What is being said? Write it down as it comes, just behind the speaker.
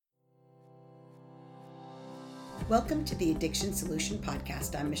Welcome to the Addiction Solution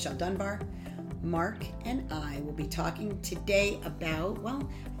Podcast. I'm Michelle Dunbar. Mark and I will be talking today about,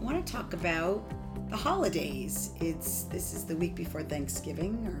 I want to talk about the holidays. This is the week before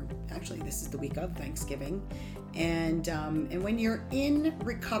Thanksgiving, or actually this is the week of Thanksgiving. And when you're in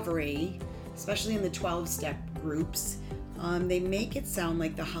recovery, especially in the 12-step groups, they make it sound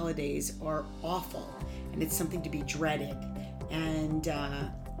like the holidays are awful and it's something to be dreaded. And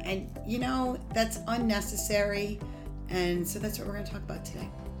you know, that's unnecessary. And so that's what we're going to talk about today.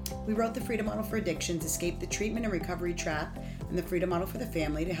 We wrote the Freedom Model for Addictions, Escape the Treatment and Recovery Trap, and the Freedom Model for the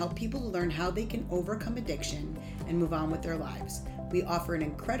Family to help people learn how they can overcome addiction and move on with their lives. We offer an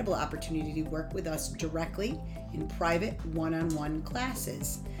incredible opportunity to work with us directly in private one-on-one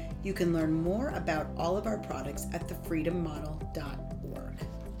classes. You can learn more about all of our products at thefreedommodel.org.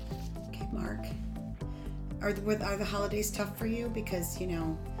 Okay, Mark. Are the holidays tough for you because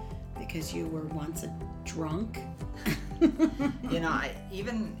you were once a drunk?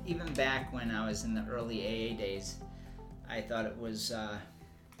 Even back when I was in the early AA days, I thought it was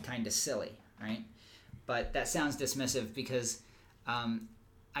kind of silly, right? But that sounds dismissive because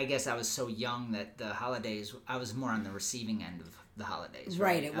I guess I was so young that the holidays, I was more on the receiving end of the holidays.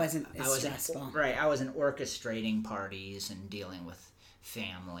 Right, it wasn't as stressful. Right, I wasn't orchestrating parties and dealing with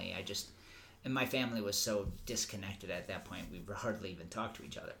family. And my family was so disconnected at that point, we hardly even talked to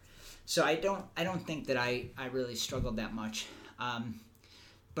each other. So I don't think that I really struggled that much.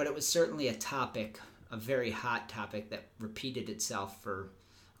 But it was certainly a very hot topic that repeated itself for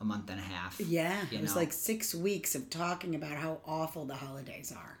a month and a half. Yeah, it was like 6 weeks of talking about how awful the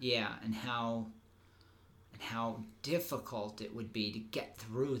holidays are. Yeah, and how difficult it would be to get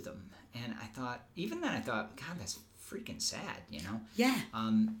through them. And I thought, God, that's freaking sad, Yeah.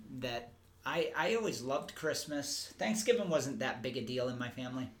 That I always loved Christmas. Thanksgiving wasn't that big a deal in my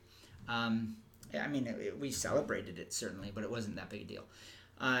family. We celebrated it certainly, but it wasn't that big a deal.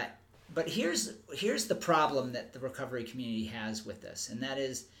 But here's the problem that the recovery community has with this, and that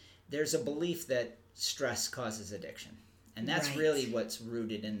is there's a belief that stress causes addiction, and that's really what's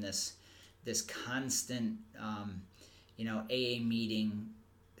rooted in this constant, AA meeting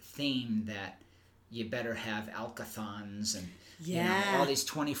theme that you better have alkathons and all these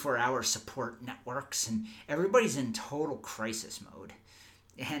 24-hour support networks, and everybody's in total crisis mode,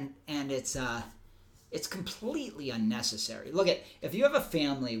 and it's completely unnecessary. Look, if you have a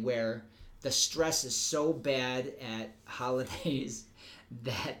family where the stress is so bad at holidays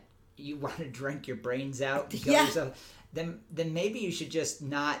that you want to drink your brains out, then maybe you should just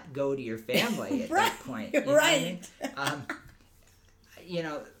not go to your family at that point. Right.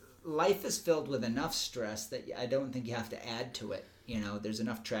 Life is filled with enough stress that I don't think you have to add to it. There's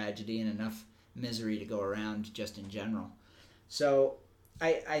enough tragedy and enough misery to go around just in general. So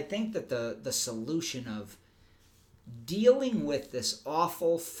I think that the solution of dealing with this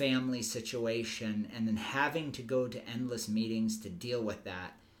awful family situation and then having to go to endless meetings to deal with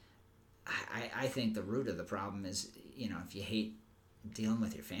that, I think the root of the problem is, if you hate dealing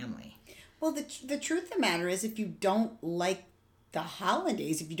with your family. Well, the truth of the matter is, if you don't like the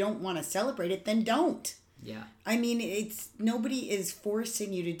holidays, if you don't want to celebrate it, then don't. Yeah. I mean, nobody is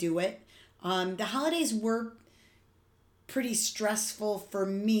forcing you to do it. The holidays were pretty stressful for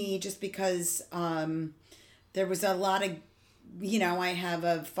me just because there was a lot of, I have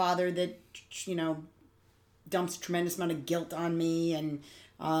a father that, dumps a tremendous amount of guilt on me, and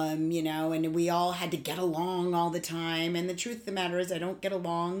and we all had to get along all the time. And the truth of the matter is, I don't get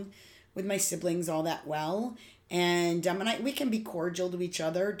along with my siblings all that well. And we can be cordial to each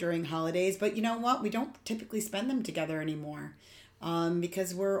other during holidays, but you know what? We don't typically spend them together anymore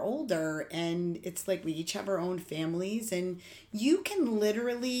because we're older, and it's like we each have our own families, and you can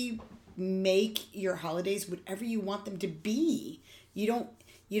literally make your holidays whatever you want them to be. You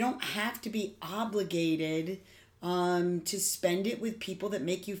don't have to be obligated to spend it with people that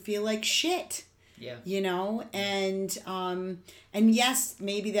make you feel like shit. Yeah. And yes,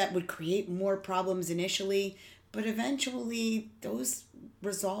 maybe that would create more problems initially, but eventually those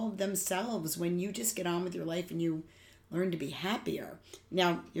resolve themselves when you just get on with your life and you learn to be happier.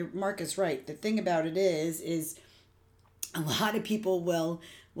 Now, Mark is right. The thing about it is a lot of people will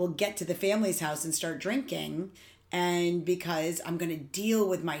get to the family's house and start drinking, and because I'm going to deal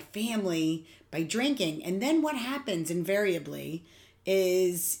with my family by drinking. And then what happens invariably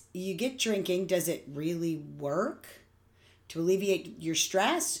is you get drinking. Does it really work to alleviate your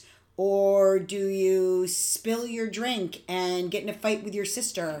stress? Or do you spill your drink and get in a fight with your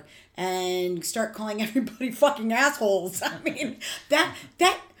sister and start calling everybody fucking assholes? I mean, that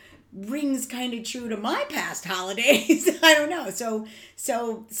rings kind of true to my past holidays. I don't know. So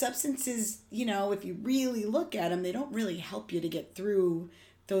substances, if you really look at them, they don't really help you to get through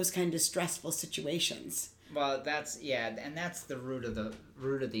those kind of stressful situations. Well, and that's the root of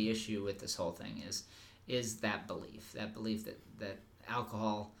the issue with this whole thing is that belief that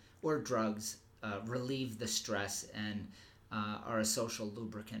alcohol or drugs relieve the stress and are a social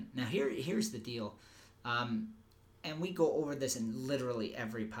lubricant. Now here's the deal. And we go over this in literally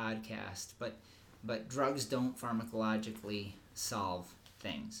every podcast, but drugs don't pharmacologically solve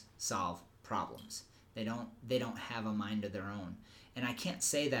problems. They don't have a mind of their own. And I can't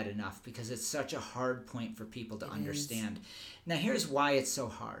say that enough because it's such a hard point for people to understand. Now here's why it's so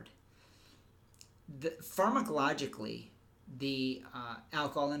hard. Pharmacologically, the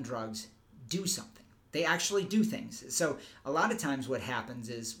alcohol and drugs do something. They actually do things. So a lot of times what happens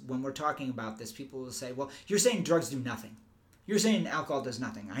is when we're talking about this, people will say, well, you're saying drugs do nothing. You're saying alcohol does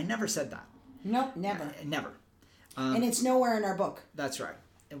nothing. I never said that. Nope, never. Never. And it's nowhere in our book. That's right.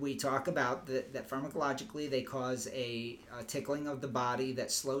 And we talk about that pharmacologically they cause a tickling of the body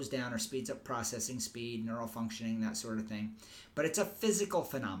that slows down or speeds up processing speed, neural functioning, that sort of thing. But it's a physical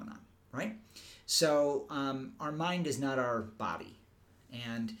phenomenon, right? So our mind is not our body.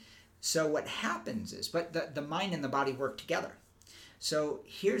 And so what happens is, but the mind and the body work together. So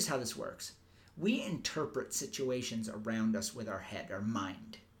here's how this works. We interpret situations around us with our head, our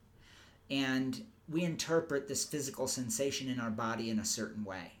mind. And we interpret this physical sensation in our body in a certain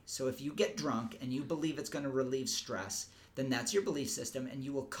way. So if you get drunk and you believe it's going to relieve stress, then that's your belief system, and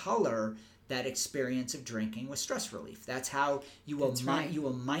you will color that experience of drinking with stress relief. That's how you will you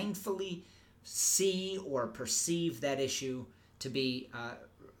will mindfully see or perceive that issue to be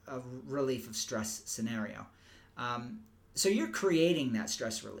a relief of stress scenario. So you're creating that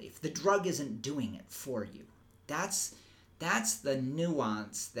stress relief. The drug isn't doing it for you. That's the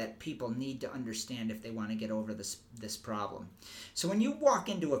nuance that people need to understand if they want to get over this problem. So when you walk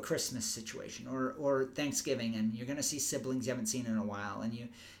into a Christmas situation or Thanksgiving and you're going to see siblings you haven't seen in a while, and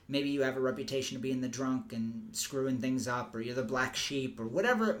maybe you have a reputation of being the drunk and screwing things up, or you're the black sheep, or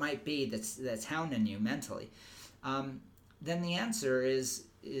whatever it might be that's hounding you mentally, then the answer is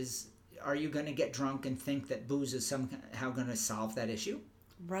are you going to get drunk and think that booze is somehow going to solve that issue?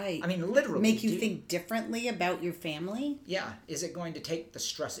 Right. I mean, literally. Make you think differently about your family? Yeah. Is it going to take the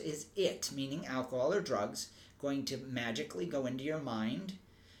stress? Is it, meaning alcohol or drugs, going to magically go into your mind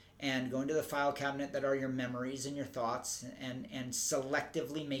and go into the file cabinet that are your memories and your thoughts and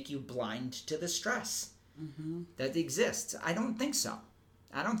selectively make you blind to the stress that exists? I don't think so.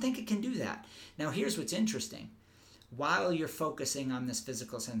 I don't think it can do that. Now, here's what's interesting. While you're focusing on this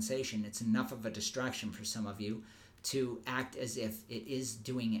physical sensation, it's enough of a distraction for some of you to act as if it is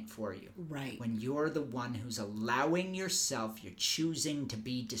doing it for you. Right. When you're the one who's allowing yourself, you're choosing to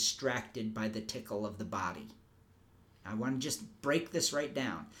be distracted by the tickle of the body. I want to just break this right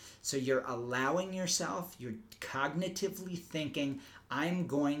down. So you're allowing yourself, you're cognitively thinking, I'm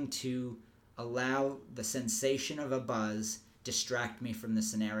going to allow the sensation of a buzz distract me from the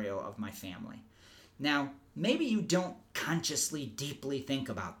scenario of my family. Now, maybe you don't consciously, deeply think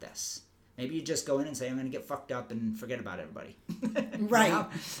about this. Maybe you just go in and say, I'm going to get fucked up and forget about everybody. Right.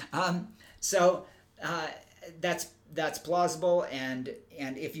 So that's plausible, and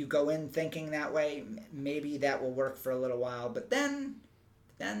if you go in thinking that way, maybe that will work for a little while, but then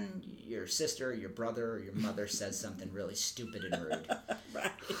your sister or your brother or your mother says something really stupid and rude.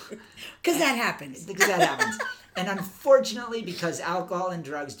 Right. Because that happens. And unfortunately, because alcohol and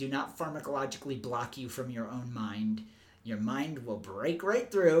drugs do not pharmacologically block you from your own mind, your mind will break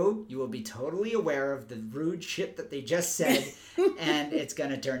right through. You will be totally aware of the rude shit that they just said, and it's going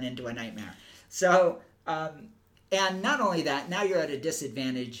to turn into a nightmare. So, and not only that, now you're at a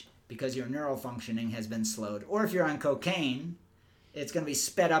disadvantage because your neural functioning has been slowed. Or if you're on cocaine, it's going to be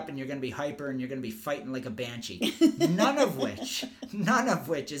sped up and you're going to be hyper and you're going to be fighting like a banshee. None of which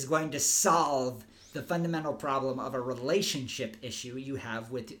is going to solve the fundamental problem of a relationship issue you have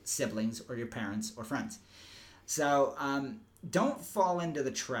with siblings or your parents or friends. So don't fall into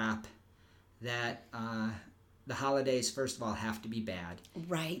the trap that the holidays, first of all, have to be bad.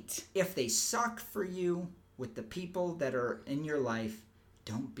 Right. If they suck for you with the people that are in your life,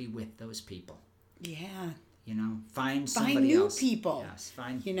 don't be with those people. Yeah. Find somebody new else. People. Yes,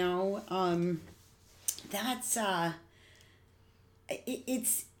 find. That's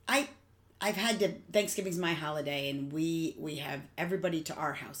I've had to. Thanksgiving's my holiday, and we have everybody to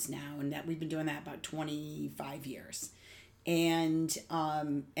our house now, and that we've been doing that about 25 years. And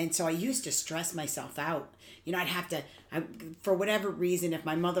so I used to stress myself out. I'd have to, for whatever reason, if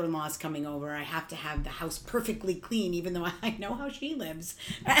my mother-in-law is coming over, I have to have the house perfectly clean, even though I know how she lives.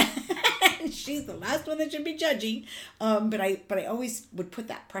 She's the last one that should be judging. But I always would put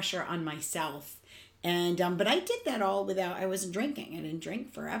that pressure on myself. And but I did that all without, I wasn't drinking. I didn't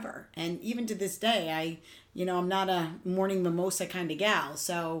drink forever. And even to this day, I'm not a morning mimosa kind of gal.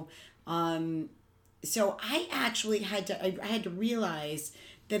 So I actually had to I had to realize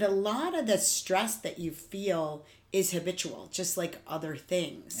that a lot of the stress that you feel is habitual, just like other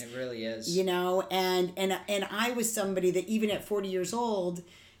things. It really is. And I was somebody that even at 40 years old,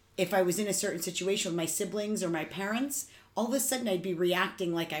 if I was in a certain situation with my siblings or my parents, all of a sudden I'd be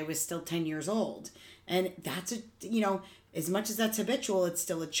reacting like I was still 10 years old. And that's as much as that's habitual, it's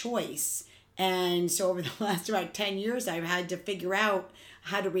still a choice. And so over the last about 10 years, I've had to figure out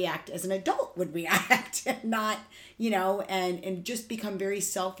how to react as an adult would react, and not, and just become very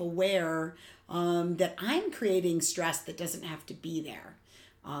self-aware that I'm creating stress that doesn't have to be there.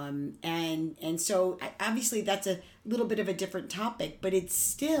 And so obviously that's a little bit of a different topic, but it's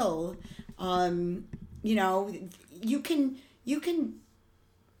still, you can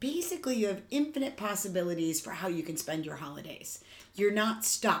basically, you have infinite possibilities for how you can spend your holidays. You're not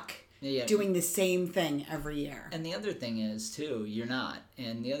stuck doing the same thing every year. And the other thing is, too, you're not.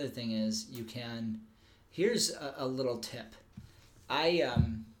 And the other thing is, you can... Here's a little tip. I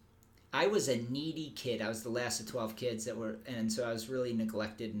was a needy kid. I was the last of 12 kids and so I was really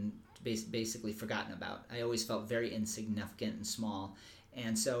neglected and basically forgotten about. I always felt very insignificant and small.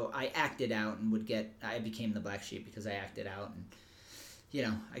 And so I acted out and I became the black sheep because I acted out and,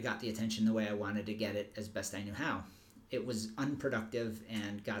 I got the attention the way I wanted to get it as best I knew how. It was unproductive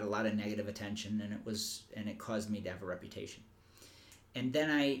and got a lot of negative attention, and it caused me to have a reputation. And then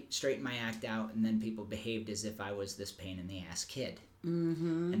I straightened my act out, and then people behaved as if I was this pain in the ass kid.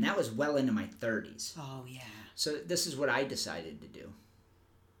 Mm-hmm. And that was well into my 30s. Oh, yeah. So this is what I decided to do.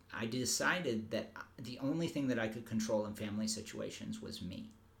 I decided that the only thing that I could control in family situations was me.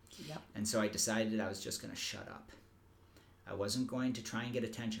 Yep. And so I decided I was just going to shut up. I wasn't going to try and get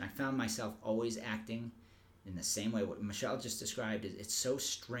attention. I found myself always acting in the same way. What Michelle just described is, it's so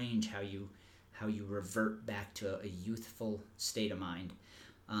strange how you revert back to a youthful state of mind.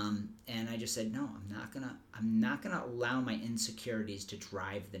 And I just said, no, I'm not gonna allow my insecurities to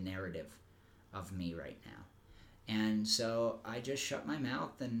drive the narrative of me right now. And so I just shut my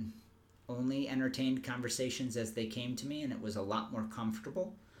mouth and only entertained conversations as they came to me, and it was a lot more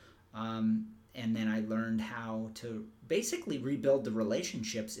comfortable. And then I learned how to basically rebuild the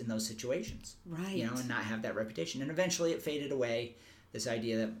relationships in those situations. Right. And not have that reputation. And eventually it faded away, this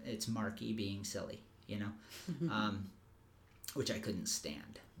idea that it's Marky being silly, which I couldn't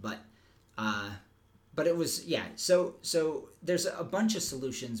stand. But it was, yeah. So there's a bunch of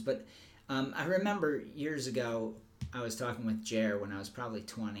solutions, but I remember years ago I was talking with Jer when I was probably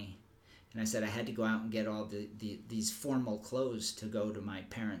 20, and I said I had to go out and get all these formal clothes to go to my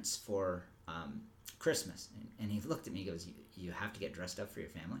parents for Christmas. And he looked at me and goes, you have to get dressed up for your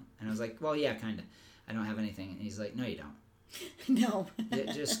family? And I was like, well, yeah, kind of. I don't have anything. And he's like, no, you don't. No.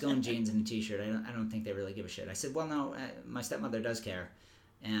 Just go in jeans and a t-shirt. I don't think they really give a shit. I said, well, no, my stepmother does care.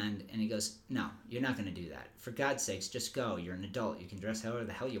 And he goes, no, you're not going to do that. For God's sakes, just go. You're an adult. You can dress however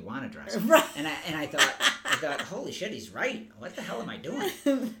the hell you want to dress. Right. And I thought, holy shit, he's right. What the hell am I doing?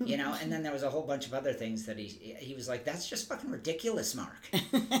 And then there was a whole bunch of other things that he was like, that's just fucking ridiculous, Mark.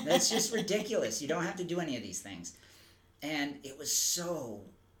 That's just ridiculous. You don't have to do any of these things. And it was so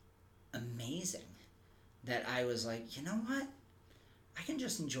amazing that I was like, you know what? I can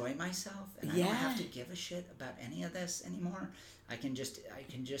just enjoy myself, and I don't have to give a shit about any of this anymore. I can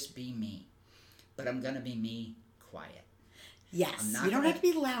just be me, but I'm gonna be me quiet. Yes, you don't have to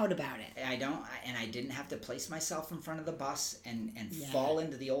be loud about it. I don't, and I didn't have to place myself in front of the bus and fall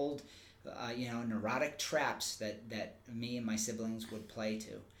into the old, neurotic traps that me and my siblings would play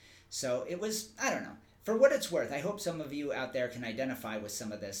to. So it was, I don't know. For what it's worth, I hope some of you out there can identify with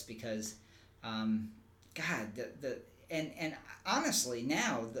some of this because, God, and honestly,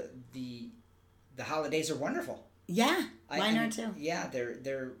 now the holidays are wonderful. Yeah, mine are too. Yeah,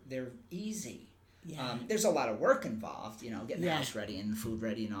 they're easy. Yeah. There's a lot of work involved, getting the house ready and the food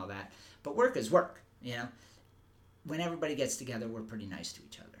ready and all that. But work is work, When everybody gets together, we're pretty nice to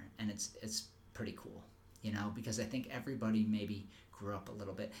each other, and it's pretty cool, because I think everybody maybe grew up a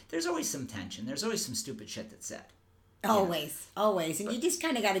little bit. There's always some tension. There's always some stupid shit that's said. Always, and you just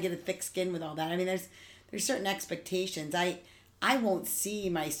kind of got to get a thick skin with all that. I mean, there's certain expectations. I won't see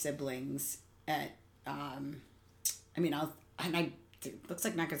my siblings at. It looks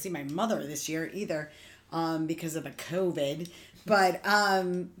like not going to see my mother this year either. because of the COVID. But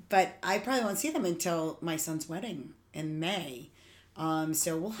I probably won't see them until my son's wedding in May.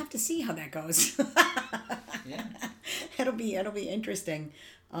 So we'll have to see how that goes. Yeah. It'll be interesting.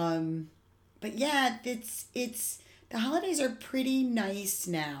 But yeah, it's the holidays are pretty nice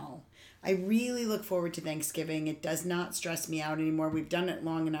now. I really look forward to Thanksgiving. It does not stress me out anymore. We've done it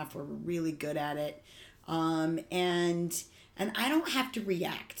long enough. We're really good at it. And I don't have to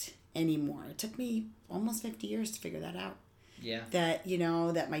react anymore. It took me almost 50 years to figure that out. Yeah. That,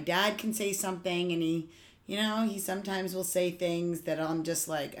 that my dad can say something and he sometimes will say things that I'm just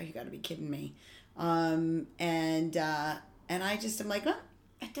like, oh, you got to be kidding me. And I just am like, oh,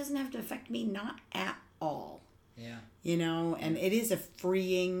 it doesn't have to affect me, not at all. Yeah. And it is a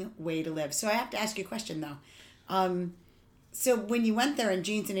freeing way to live. So I have to ask you a question though. So when you went there in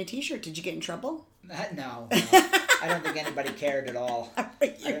jeans and a t-shirt, did you get in trouble? No. I don't think anybody cared at all. I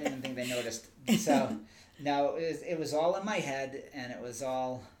don't even think they noticed. So, no, it was all in my head, and it was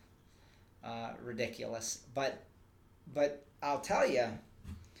all ridiculous. But I'll tell you,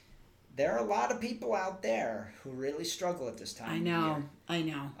 there are a lot of people out there who really struggle at this time. I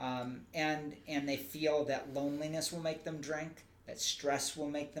know. And they feel that loneliness will make them drink, that stress will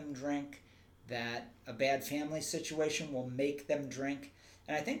make them drink, that a bad family situation will make them drink.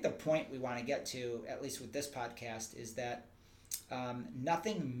 And I think the point we want to get to, at least with this podcast, is that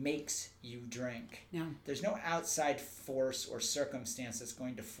nothing makes you drink. No. There's no outside force or circumstance that's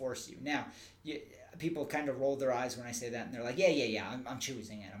going to force you. Now, people kind of roll their eyes when I say that, and they're like, yeah, I'm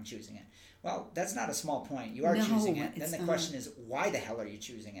choosing it. Well, that's not a small point. You are choosing it. Then the question is, why the hell are you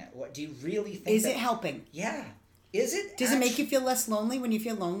choosing it? What do you really think? Is it helping? Yeah. Is it? Does it make you feel less lonely when you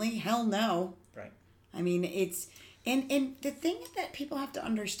feel lonely? Hell no. Right. I mean, it's... And the thing that people have to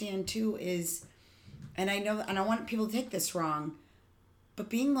understand too is, and I know, and I want people to take this wrong, but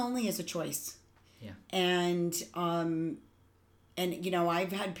being lonely is a choice. Yeah. And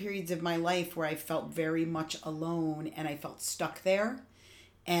I've had periods of my life where I felt very much alone and I felt stuck there.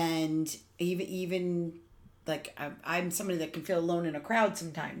 And even like I'm somebody that can feel alone in a crowd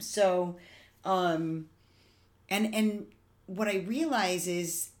sometimes. So, and what I realize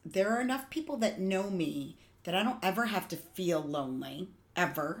is there are enough people that know me that I don't ever have to feel lonely,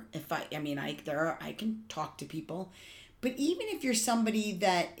 ever. I can talk to people. But even if you're somebody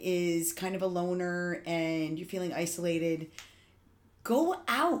that is kind of a loner and you're feeling isolated, go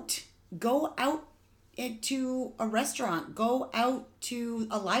out into a restaurant, go out to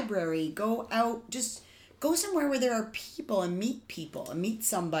a library, go out, just go somewhere where there are people and meet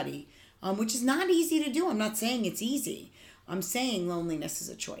somebody, which is not easy to do. I'm not saying it's easy. I'm saying loneliness is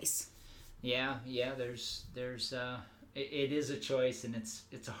a choice. Yeah. There's it is a choice, and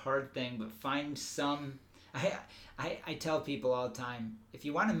it's a hard thing. But find some. I tell people all the time, if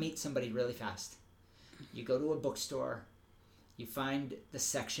you want to meet somebody really fast, you go to a bookstore, you find the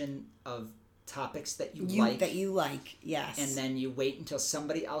section of topics that you like, yes, and then you wait until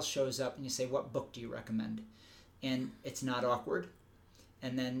somebody else shows up, and you say, "What book do you recommend?" And it's not awkward.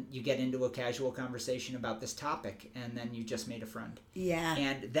 And then you get into a casual conversation about this topic, and then you just made a friend. Yeah.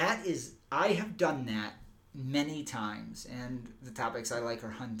 And I have done that many times, and the topics I like are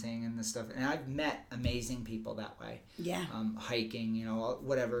hunting and this stuff, and I've met amazing people that way. Yeah. Hiking,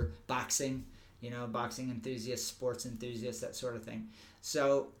 whatever, boxing enthusiasts, sports enthusiasts, that sort of thing.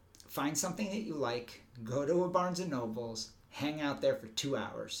 So find something that you like, go to a Barnes & Noble's, hang out there for 2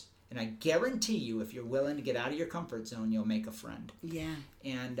 hours. And I guarantee you, if you're willing to get out of your comfort zone, you'll make a friend. Yeah.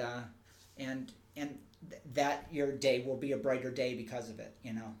 And that your day will be a brighter day because of it,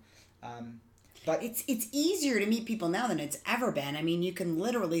 But it's easier to meet people now than it's ever been. I mean, you can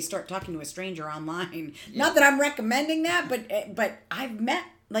literally start talking to a stranger online. Yeah. Not that I'm recommending that, but I've met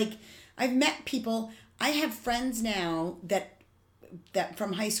people. I have friends now that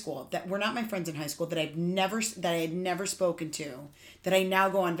from high school that were not my friends in high school that I had never spoken to, that I now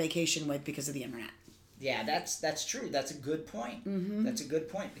go on vacation with because of the internet. Yeah, that's true. That's a good point. Mm-hmm. That's a good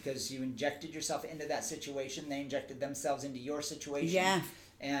point, because you injected yourself into that situation. They injected themselves into your situation. Yeah.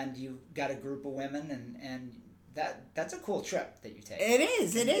 And you got a group of women, and that's a cool trip that you take. It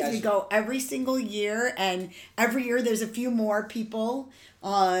is. We go every single year, and every year there's a few more people.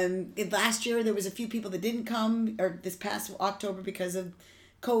 Last year there was a few people that didn't come, or this past October, because of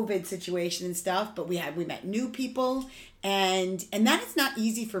COVID situation and stuff, but we met new people, and that is not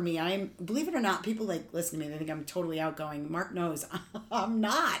easy for me. Believe it or not, people listen to me, they think I'm totally outgoing. Mark knows I'm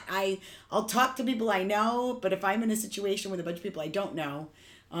not. I'll talk to people I know, but if I'm in a situation with a bunch of people I don't know,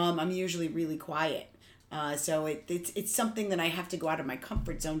 I'm usually really quiet. So it's something that I have to go out of my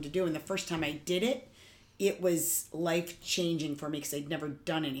comfort zone to do, and the first time I did it, it was life-changing for me because I'd never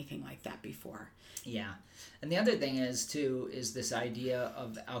done anything like that before. Yeah. And the other thing is this idea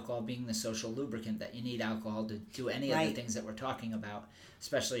of alcohol being the social lubricant, that you need alcohol to do any of the things that we're talking about,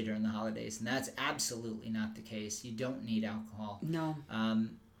 especially during the holidays. And that's absolutely not the case. You don't need alcohol. No.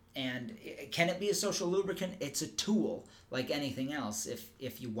 And can it be a social lubricant? It's a tool like anything else.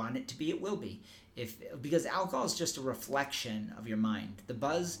 If you want it to be, it will be. Because alcohol is just a reflection of your mind. The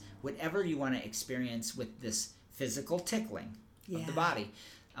buzz, whatever you want to experience with this physical tickling of the body,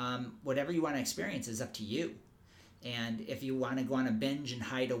 whatever you want to experience is up to you. And if you want to go on a binge and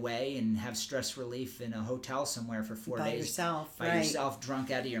hide away and have stress relief in a hotel somewhere for 4 days by yourself,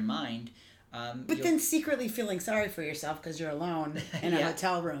 drunk out of your mind. But then secretly feeling sorry for yourself because you're alone in a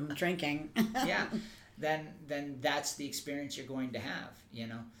hotel room drinking. Yeah, then that's the experience you're going to have.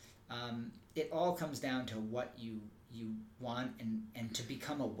 It all comes down to what you want and to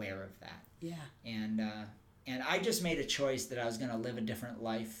become aware of that. Yeah. And I just made a choice that I was going to live a different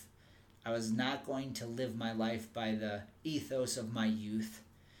life. I was not going to live my life by the ethos of my youth.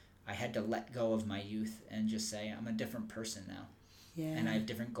 I had to let go of my youth and just say, I'm a different person now. Yeah. And I have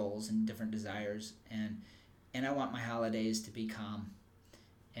different goals and different desires, and I want my holidays to be calm,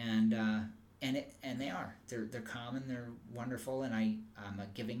 and they are. They're calm and they're wonderful, and I'm a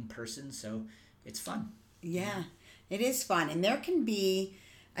giving person, so it's fun. Yeah, it is fun, and there can be.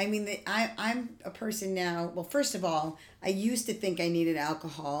 I mean, I'm a person now. Well, first of all, I used to think I needed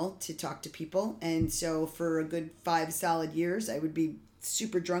alcohol to talk to people, and so for a good 5 solid years, I would be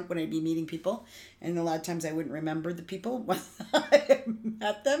super drunk when I'd be meeting people, and a lot of times I wouldn't remember the people when I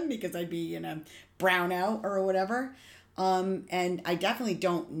met them because I'd be in a brownout or whatever. And I definitely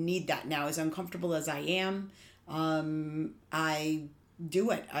don't need that now. As uncomfortable as I am, I do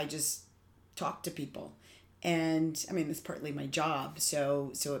it. I just talk to people, and I mean it's partly my job,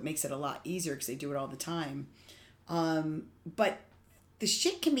 so it makes it a lot easier because I do it all the time. But the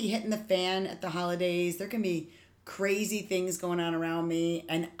shit can be hitting the fan at the holidays. There can be crazy things going on around me,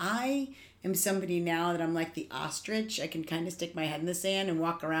 and I am somebody now that I'm like the ostrich. I can kind of stick my head in the sand and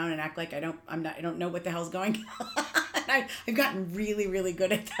walk around and act like I don't know what the hell's going on. I've gotten really, really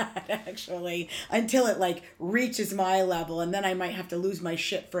good at that, actually, until it like reaches my level, and then I might have to lose my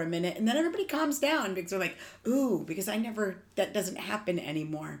shit for a minute, and then everybody calms down because they're like, ooh, because that doesn't happen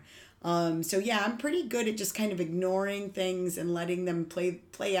anymore. So yeah, I'm pretty good at just kind of ignoring things and letting them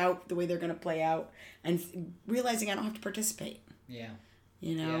play out the way they're going to play out, and realizing I don't have to participate. Yeah.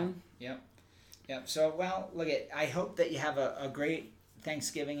 Yeah. Yep. So, well, I hope that you have a great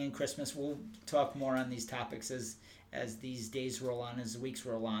Thanksgiving and Christmas. We'll talk more on these topics as these days roll on, as the weeks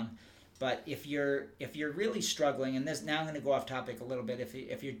roll on. But if you're really struggling, and this now I'm going to go off topic a little bit.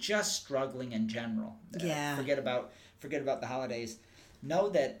 If you're just struggling in general, forget about the holidays. Know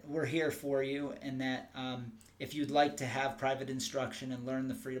that we're here for you, and that if you'd like to have private instruction and learn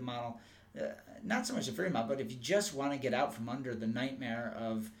the Freedom Model, not so much the Freedom Model, but if you just want to get out from under the nightmare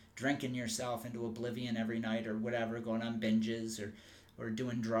of drinking yourself into oblivion every night or whatever, going on binges or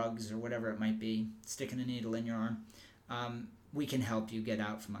doing drugs or whatever it might be, sticking a needle in your arm, we can help you get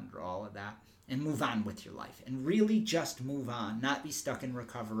out from under all of that and move on with your life, and really just move on, not be stuck in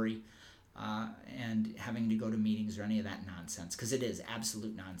recovery and having to go to meetings or any of that nonsense, because it is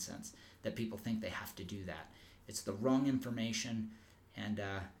absolute nonsense that people think they have to do that. It's the wrong information, and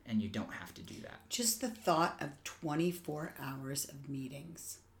you don't have to do that. Just the thought of 24 hours of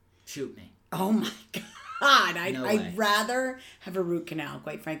meetings. Shoot me. Oh my God. I'd rather have a root canal,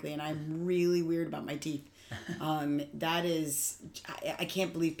 quite frankly, and I'm really weird about my teeth. That is, I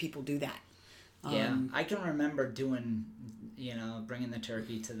can't believe people do that. Yeah, I can remember doing, bringing the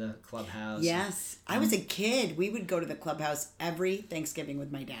turkey to the clubhouse. Yes. I was a kid. We would go to the clubhouse every Thanksgiving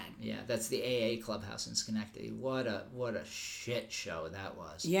with my dad. Yeah, that's the AA clubhouse in Schenectady. What a shit show that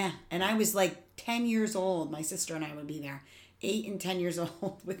was. Yeah, and I was like 10 years old. My sister and I would be there. 8 and 10 years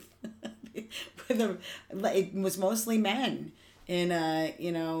old with it was mostly men in a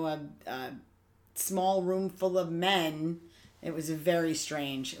small room full of men. It was very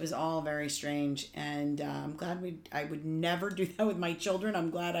strange. It was all very strange, and I'm glad I would never do that with my children. I'm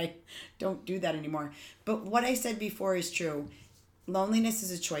glad I don't do that anymore. But what I said before is true. Loneliness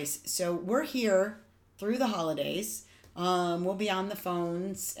is a choice. So we're here through the holidays. We'll be on the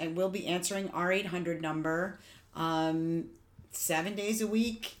phones, and we'll be answering our 800 number 7 days a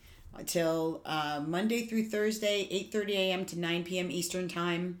week till Monday through Thursday, 8:30 a.m. to 9 p.m. Eastern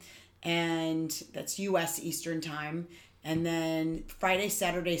Time, and that's U.S. Eastern Time. And then Friday,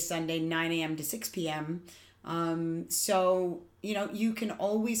 Saturday, Sunday, 9 a.m. to 6 p.m. So, you can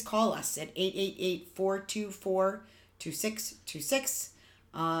always call us at 888-424-2626.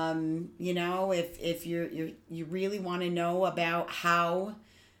 If you really want to know about how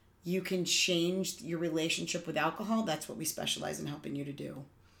you can change your relationship with alcohol, that's what we specialize in helping you to do.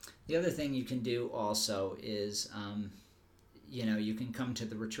 The other thing you can do also is, you can come to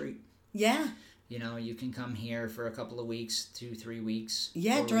the retreat. Yeah. You can come here for a couple of weeks, 2-3 weeks.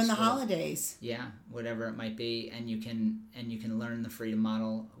 Yeah, during the holidays. Yeah, whatever it might be, and you can learn the freedom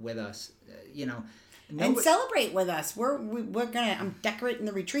model with us. And celebrate with us. I'm decorating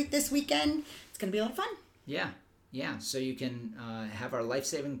the retreat this weekend. It's gonna be a lot of fun. Yeah. So you can have our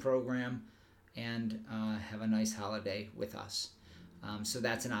life-saving program and have a nice holiday with us. So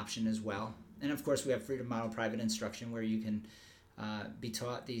that's an option as well. And of course, we have Freedom Model Private Instruction, where you can be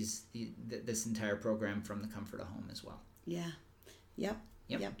taught this entire program from the comfort of home as well. Yeah. Yep,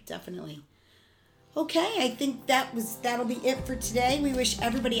 definitely. Okay, I think that'll be it for today. We wish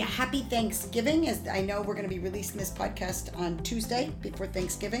everybody a happy Thanksgiving, as I know we're going to be releasing this podcast on Tuesday before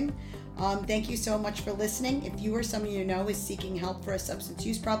Thanksgiving. Thank you so much for listening. If you or someone you know is seeking help for a substance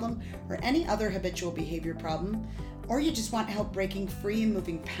use problem or any other habitual behavior problem, or you just want help breaking free and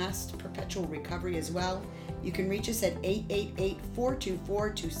moving past perpetual recovery as well, you can reach us at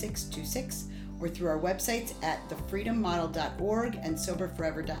 888-424-2626 or through our websites at thefreedommodel.org and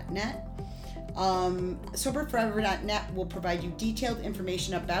soberforever.net. Soberforever.net will provide you detailed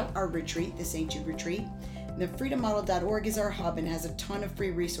information about our retreat, the St. Jude retreat. The freedommodel.org is our hub and has a ton of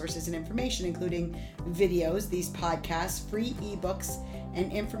free resources and information, including videos, these podcasts, free ebooks,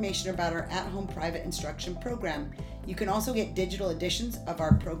 and information about our at-home private instruction program. You can also get digital editions of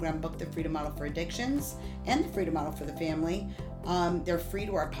our program book, The Freedom Model for Addictions and The Freedom Model for the Family. They're free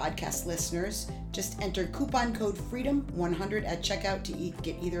to our podcast listeners. Just enter coupon code FREEDOM100 at checkout to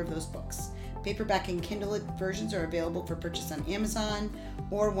get either of those books. Paperback and Kindle versions are available for purchase on Amazon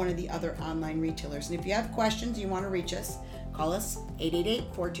or one of the other online retailers. And if you have questions, you want to reach us, call us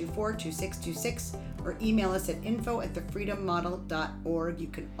 888-424-2626 or email us at info@thefreedommodel.org. You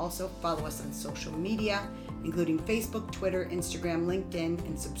can also follow us on social media, including Facebook, Twitter, Instagram, LinkedIn,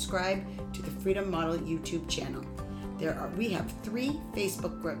 and subscribe to the Freedom Model YouTube channel. We have 3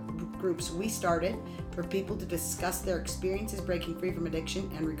 Facebook groups we started for people to discuss their experiences breaking free from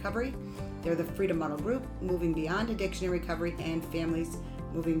addiction and recovery. They're the Freedom Model Group, Moving Beyond Addiction and Recovery, and Families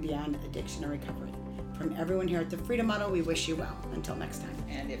Moving Beyond Addiction and Recovery. From everyone here at the Freedom Model, we wish you well. Until next time.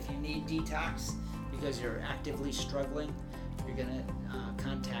 And if you need detox because you're actively struggling, you're going to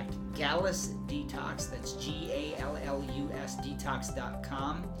contact Gallus Detox. That's GALLUS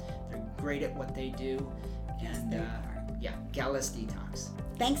detox.com. They're great at what they do. And Gallus Detox.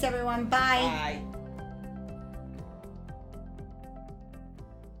 Thanks, everyone. Bye. Bye.